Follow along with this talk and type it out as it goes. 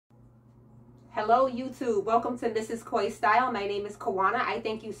Hello YouTube, welcome to MrsCoyStyle. My name is Kawana. I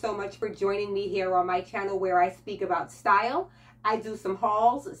thank you so much for joining me here on my channel where I speak about style. I do some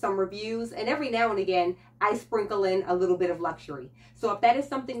hauls, some reviews, and every now and again I sprinkle in a little bit of luxury. So if that is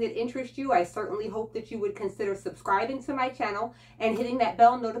something that interests you, I certainly hope that you would consider subscribing to my channel and hitting that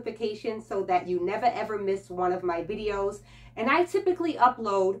bell notification so that you never ever miss one of my videos. And I typically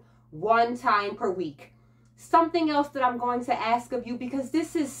upload one time per week. Something else that I'm going to ask of you, because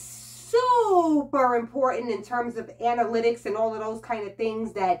this is super important in terms of analytics and all of those kind of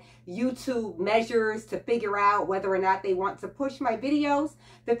things that YouTube measures to figure out whether or not they want to push my videos.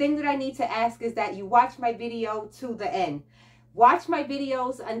 The thing that I need to ask is that you watch my video to the end. Watch my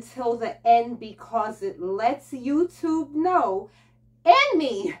videos until the end, because it lets YouTube know and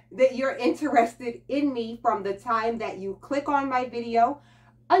me that you're interested in me from the time that you click on my video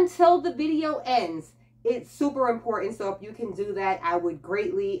until the video ends. It's super important, so if you can do that, I would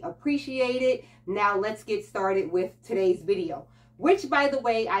greatly appreciate it. Now let's get started with today's video, which, by the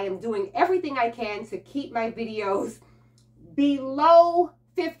way, I am doing everything I can to keep my videos below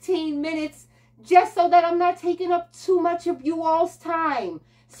 15 minutes just so that I'm not taking up too much of you all's time.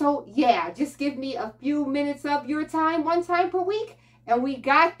 So yeah, just give me a few minutes of your time, one time per week, and we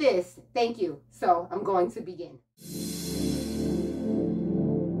got this. Thank you. So I'm going to begin.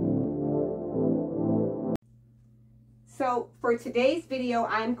 So for today's video,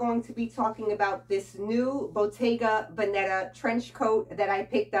 I'm going to be talking about this new Bottega Veneta trench coat that I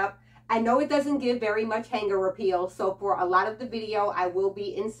picked up. I know it doesn't give very much hanger appeal, so for a lot of the video, I will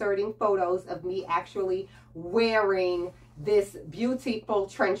be inserting photos of me actually wearing this beautiful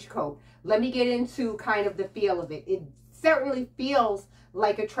trench coat. Let me get into kind of the feel of it. It certainly feels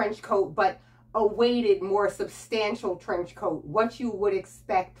like a trench coat, but a weighted, more substantial trench coat, what you would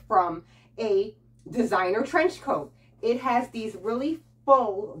expect from a designer trench coat. It has these really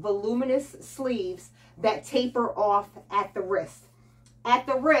full, voluminous sleeves that taper off at the wrist. At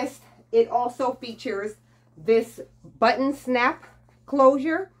the wrist, it also features this button snap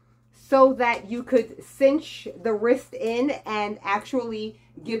closure so that you could cinch the wrist in and actually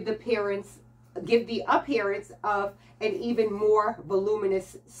give the appearance of an even more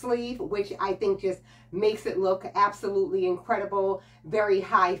voluminous sleeve, which I think just makes it look absolutely incredible, very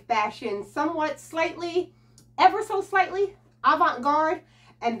high fashion, somewhat slightly, ever so slightly avant-garde.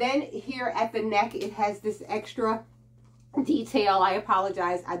 And then here at the neck, it has this extra detail. I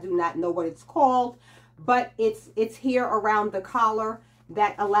apologize, I do not know what it's called, but it's here around the collar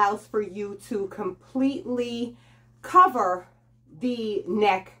that allows for you to completely cover the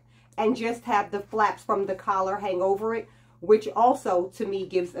neck and just have the flaps from the collar hang over it, which also to me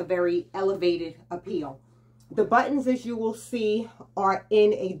gives a very elevated appeal. The buttons, as you will see, are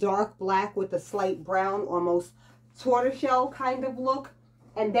in a dark black with a slight brown, almost tortoiseshell kind of look.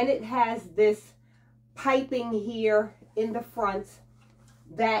 And then it has this piping here in the front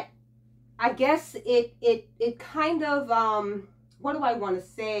that I guess it kind of, what do I want to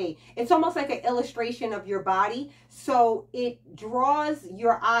say? It's almost like an illustration of your body. So it draws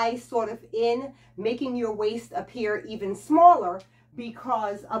your eyes sort of in, making your waist appear even smaller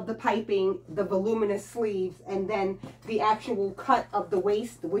because of the piping, the voluminous sleeves, and then the actual cut of the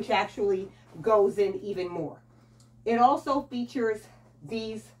waist, which actually goes in even more. It also features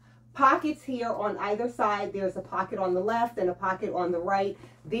these pockets here on either side. There's a pocket on the left and a pocket on the right.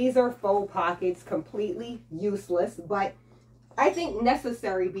 These are faux pockets, completely useless, but I think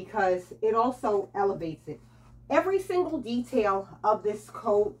necessary because it also elevates it. Every single detail of this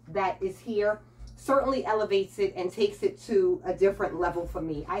coat that is here certainly elevates it and takes it to a different level for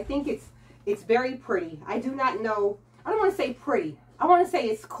me. I think it's very pretty. I do not know, I don't want to say pretty. I want to say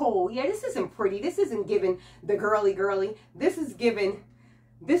it's cool. Yeah, this isn't pretty. This isn't giving the girly. This is giving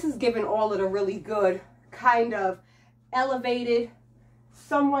all of the really good, kind of elevated,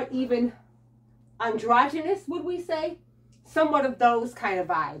 somewhat even androgynous, would we say? Somewhat of those kind of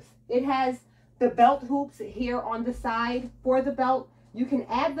vibes. It has the belt hoops here on the side for the belt. You can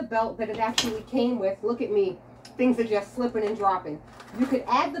add the belt that it actually came with. Look at me. Things are just slipping and dropping. You could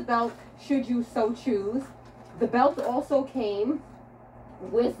add the belt should you so choose. The belt also came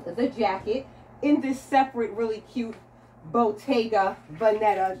with the jacket in this separate, really cute Bottega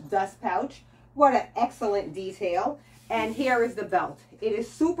Veneta dust pouch. What an excellent detail. And here is the belt. It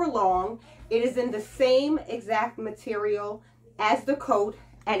is super long. It is in the same exact material as the coat,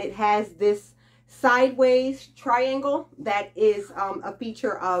 and it has this sideways triangle that is a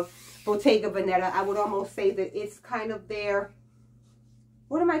feature of Bottega Veneta. I would almost say that it's kind of their,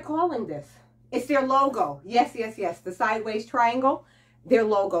 what am I calling this? It's their logo. Yes, yes, yes. The sideways triangle, their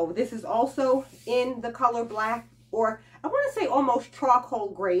logo. This is also in the color black, or I want to say almost charcoal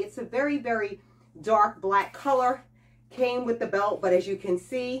gray. It's a very, very dark black color came with the belt, but as you can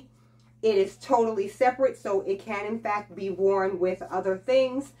see, it is totally separate, so it can in fact be worn with other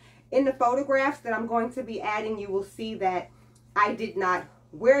things. In the photographs that I'm going to be adding, you will see that I did not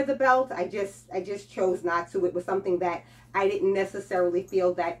wear the belt. I just chose not to. It was something that I didn't necessarily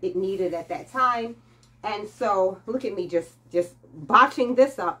feel that it needed at that time. And so look at me just botching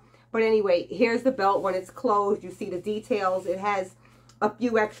this up. But anyway, here's the belt when it's closed. You see the details. It has a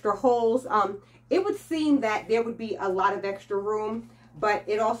few extra holes. It would seem that there would be a lot of extra room, but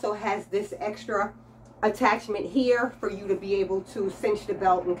it also has this extra attachment here for you to be able to cinch the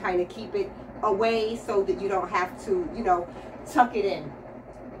belt and kind of keep it away so that you don't have to, you know, tuck it in.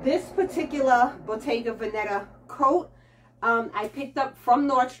 This particular Bottega Veneta coat, I picked up from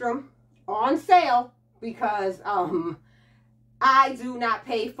Nordstrom on sale because I do not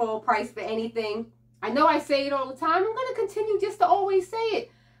pay full price for anything. I know I say it all the time. I'm going to continue just to always say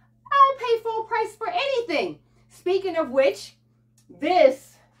it. I don't pay full price for anything. Speaking of which,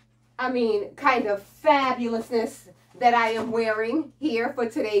 this, I mean, kind of fabulousness that I am wearing here for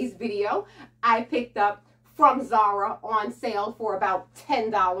today's video, I picked up from Zara on sale for about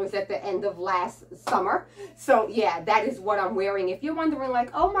 $10 at the end of last summer. So yeah, that is what I'm wearing. If you're wondering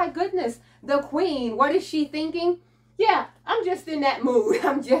like, oh my goodness, the queen, what is she thinking? Yeah, I'm just in that mood.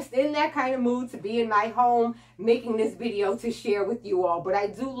 I'm just in that kind of mood to be in my home making this video to share with you all. But I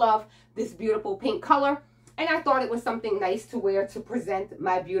do love this beautiful pink color, and I thought it was something nice to wear to present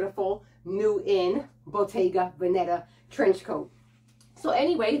my beautiful new in Bottega Veneta trench coat. So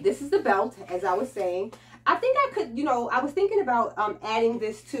anyway, this is the belt, as I was saying. I think I could, you know, I was thinking about adding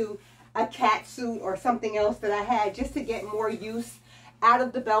this to a cat suit or something else that I had just to get more use out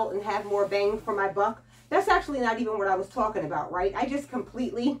of the belt and have more bang for my buck. That's actually not even what I was talking about, right? I just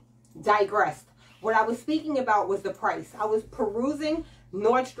completely digressed. What I was speaking about was the price. I was perusing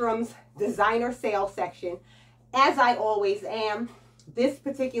Nordstrom's designer sale section, as I always am. This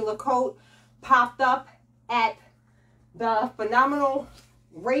particular coat popped up at the phenomenal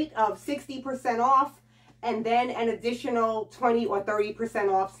rate of 60% off, and then an additional 20 or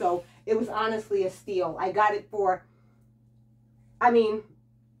 30% off. So it was honestly a steal. I got it for, I mean,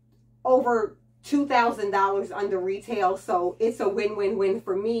 over $2,000 under retail. So it's a win-win-win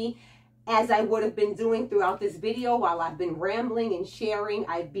for me. As I would have been doing throughout this video while I've been rambling and sharing,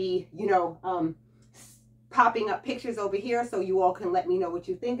 I'd be, you know, popping up pictures over here so you all can let me know what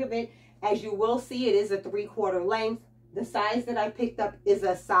you think of it. As you will see, it is a 3/4 length. The size that I picked up is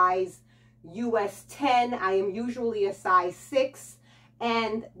a size US 10. I am usually a size 6,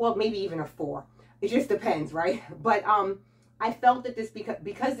 and well, maybe even a 4. It just depends, right? But I felt that this,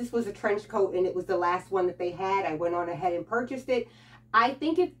 because this was a trench coat and it was the last one that they had, I went on ahead and purchased it. I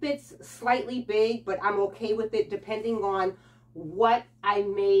think it fits slightly big, but I'm okay with it depending on what I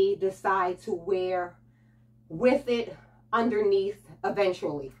may decide to wear with it underneath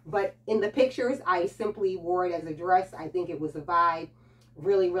eventually. But in the pictures, I simply wore it as a dress. I think it was a vibe.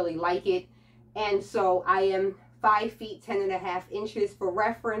 Really, really like it. And so I am 5 feet 10.5 for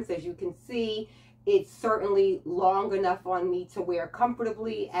reference. As you can see, it's certainly long enough on me to wear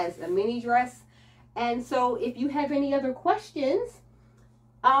comfortably as a mini dress. And so if you have any other questions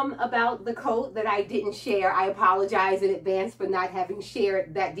about the coat that I didn't share, I apologize in advance for not having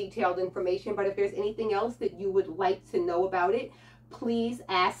shared that detailed information. But if there's anything else that you would like to know about it, please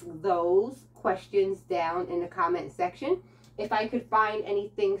ask those questions down in the comment section. If I could find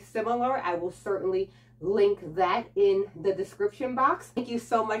anything similar, I will certainly link that in the description box. Thank you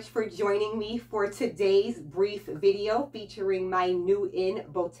so much for joining me for today's brief video featuring my new in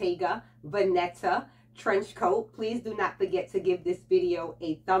Bottega Veneta trench coat. Please do not forget to give this video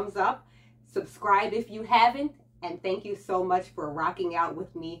a thumbs up. Subscribe if you haven't, and thank you so much for rocking out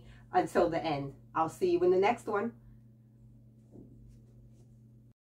with me until the end. I'll see you in the next one.